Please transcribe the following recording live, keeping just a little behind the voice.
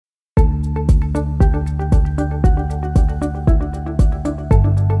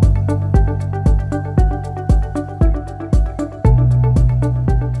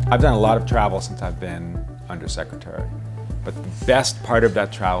I've done a lot of travel since I've been undersecretary, but the best part of that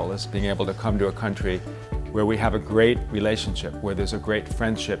travel is being able to come to a country where we have a great relationship, where there's a great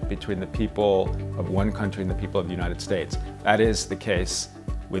friendship between the people of one country and the people of the United States. That is the case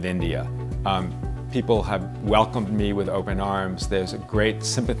with India. People have welcomed me with open arms. There's a great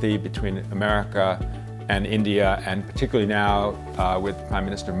sympathy between America and India, and particularly now with Prime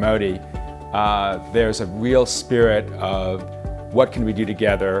Minister Modi, there's a real spirit of what can we do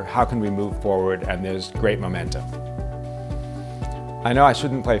together, how can we move forward, and there's great momentum. I know I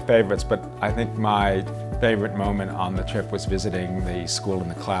shouldn't play favorites, but I think my favorite moment on the trip was visiting the School in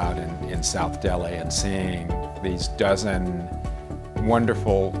the Cloud in South Delhi and seeing these dozen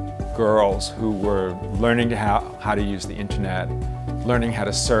wonderful girls who were learning how to use the internet, learning how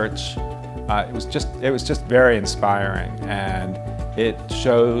to search. It was just very inspiring, and it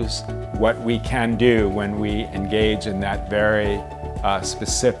shows what we can do when we engage in that very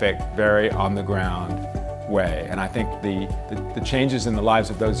specific, very on-the-ground way. And I think the changes in the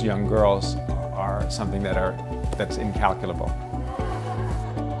lives of those young girls are something that's incalculable.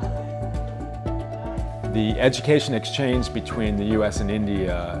 The education exchange between the US and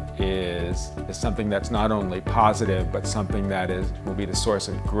India is something that's not only positive, but something that will be the source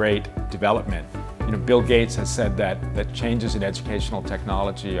of great development. You know, Bill Gates has said that changes in educational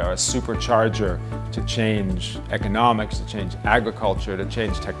technology are a supercharger to change economics, to change agriculture, to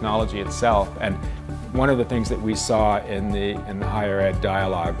change technology itself. And one of the things that we saw in the higher ed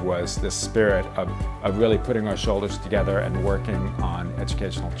dialogue was this spirit of really putting our shoulders together and working on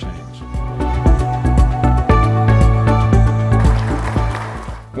educational change.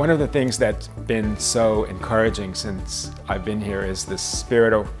 One of the things that's been so encouraging since I've been here is this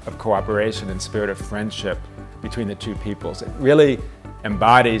spirit of cooperation and spirit of friendship between the two peoples. It really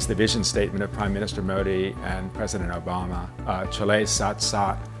embodies the vision statement of Prime Minister Modi and President Obama, Chale Sat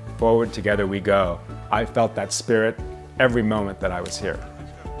Sat, forward together we go. I felt that spirit every moment that I was here.